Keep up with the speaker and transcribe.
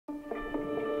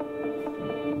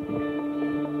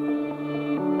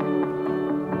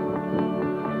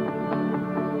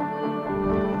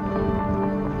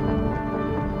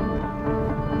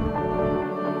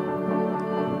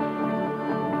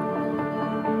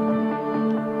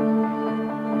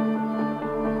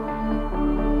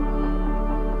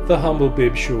The humble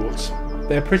bib shorts.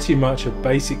 They're pretty much a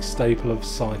basic staple of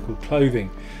cycle clothing,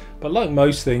 but like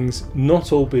most things,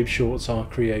 not all bib shorts are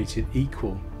created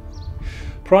equal.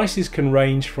 Prices can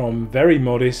range from very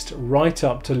modest right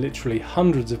up to literally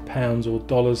hundreds of pounds or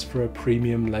dollars for a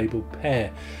premium labelled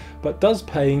pair, but does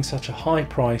paying such a high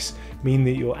price mean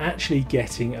that you're actually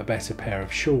getting a better pair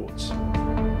of shorts?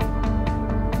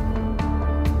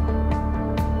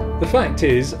 The fact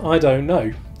is, I don't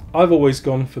know. I've always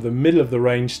gone for the middle of the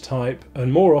range type,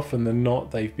 and more often than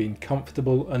not they've been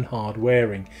comfortable and hard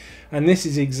wearing, and this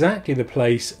is exactly the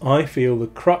place I feel the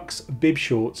Crux bib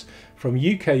shorts from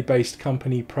UK based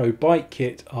company Pro Bike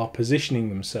Kit are positioning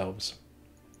themselves.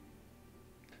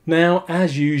 Now,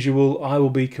 as usual, I will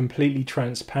be completely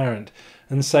transparent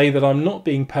and say that I'm not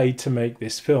being paid to make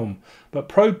this film, but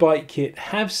Pro Bike Kit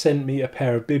have sent me a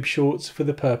pair of bib shorts for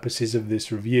the purposes of this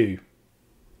review.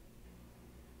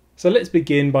 So let's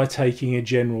begin by taking a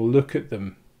general look at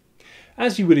them.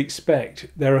 As you would expect,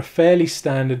 they're a fairly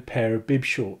standard pair of bib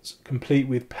shorts, complete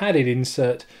with padded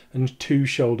insert and 2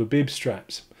 shoulder bib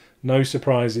straps. No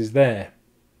surprises there.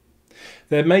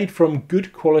 They're made from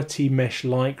good quality mesh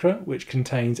lycra, which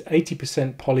contains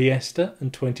 80% polyester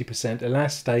and 20%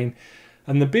 elastane,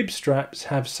 and the bib straps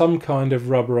have some kind of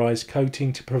rubberized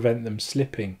coating to prevent them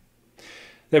slipping.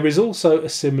 There is also a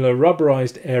similar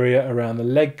rubberized area around the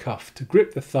leg cuff to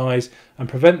grip the thighs and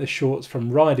prevent the shorts from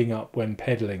riding up when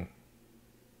pedaling.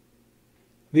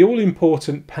 The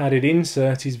all-important padded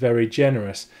insert is very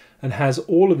generous and has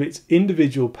all of its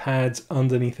individual pads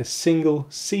underneath a single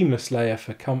seamless layer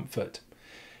for comfort.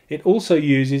 It also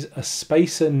uses a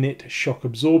spacer knit shock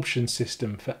absorption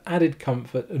system for added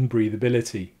comfort and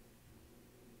breathability.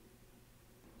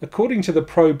 According to the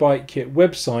Pro Bike Kit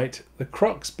website, the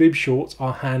Crux bib shorts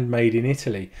are handmade in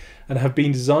Italy and have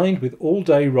been designed with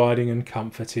all-day riding and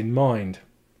comfort in mind.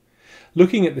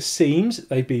 Looking at the seams,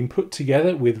 they've been put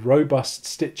together with robust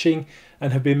stitching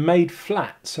and have been made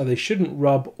flat so they shouldn't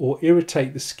rub or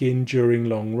irritate the skin during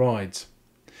long rides.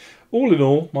 All in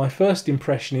all, my first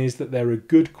impression is that they're a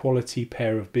good quality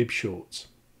pair of bib shorts.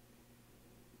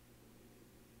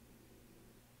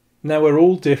 Now, we're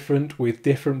all different with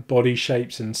different body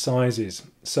shapes and sizes,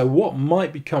 so what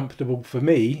might be comfortable for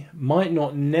me might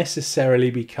not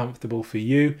necessarily be comfortable for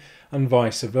you, and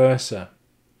vice versa.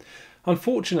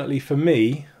 Unfortunately for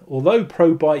me, although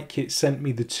Pro Bike Kit sent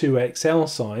me the 2XL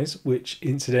size, which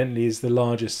incidentally is the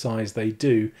largest size they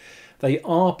do, they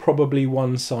are probably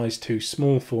one size too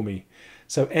small for me.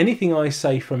 So anything I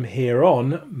say from here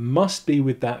on must be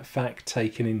with that fact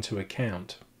taken into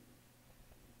account.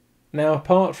 Now,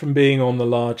 apart from being on the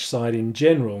large side in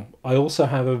general, I also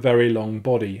have a very long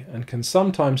body and can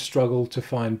sometimes struggle to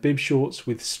find bib shorts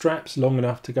with straps long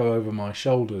enough to go over my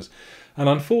shoulders, and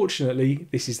unfortunately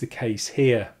this is the case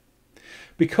here.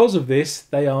 Because of this,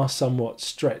 they are somewhat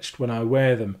stretched when I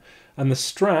wear them, and the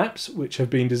straps, which have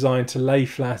been designed to lay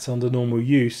flat under normal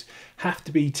use, have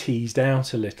to be teased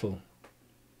out a little.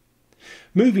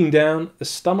 Moving down, the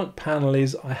stomach panel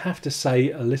is, I have to say,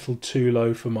 a little too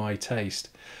low for my taste.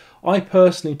 I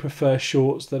personally prefer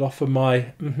shorts that offer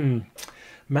my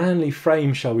manly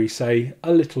frame, shall we say,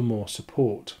 a little more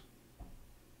support.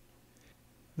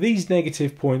 These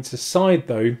negative points aside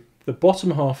though, the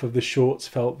bottom half of the shorts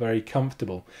felt very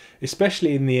comfortable,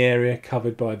 especially in the area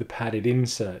covered by the padded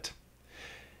insert.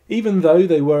 Even though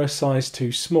they were a size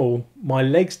too small, my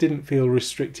legs didn't feel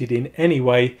restricted in any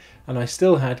way and I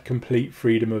still had complete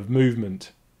freedom of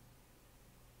movement.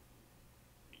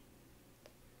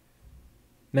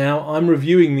 Now, I'm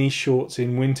reviewing these shorts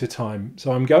in winter time,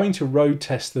 so I'm going to road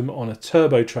test them on a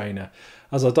turbo trainer,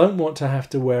 as I don't want to have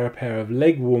to wear a pair of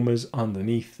leg warmers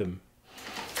underneath them.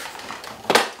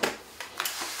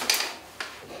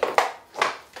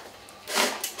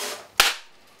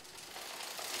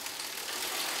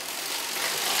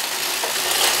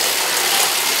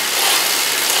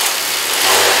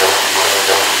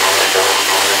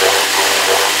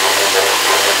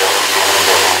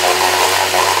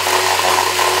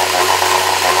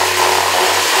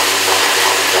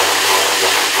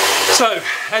 So,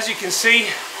 as you can see,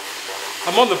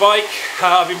 I'm on the bike.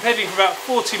 I've been pedaling for about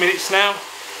 40 minutes now.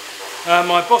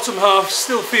 My bottom half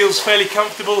still feels fairly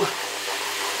comfortable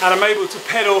and I'm able to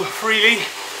pedal freely.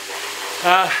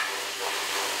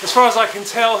 As far as I can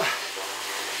tell,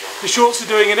 the shorts are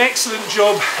doing an excellent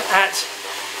job at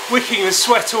wicking the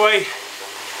sweat away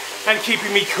and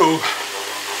keeping me cool.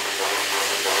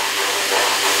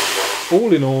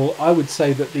 All in all, I would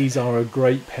say that these are a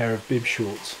great pair of bib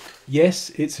shorts. Yes,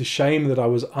 it's a shame that I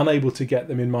was unable to get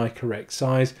them in my correct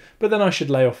size, but then I should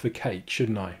lay off the cake,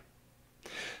 shouldn't I?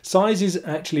 Sizes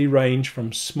actually range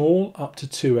from small up to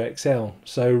 2XL,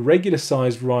 so regular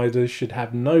sized riders should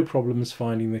have no problems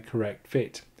finding the correct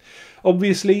fit.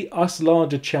 Obviously, us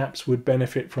larger chaps would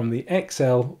benefit from the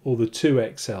XL or the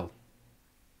 2XL.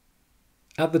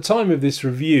 At the time of this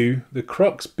review, the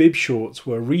Crux Bib shorts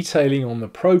were retailing on the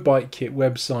Pro Bike Kit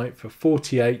website for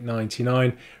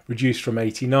 $48.99, reduced from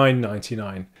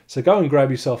 $89.99. So go and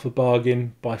grab yourself a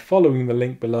bargain by following the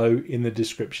link below in the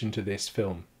description to this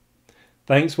film.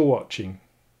 Thanks for watching.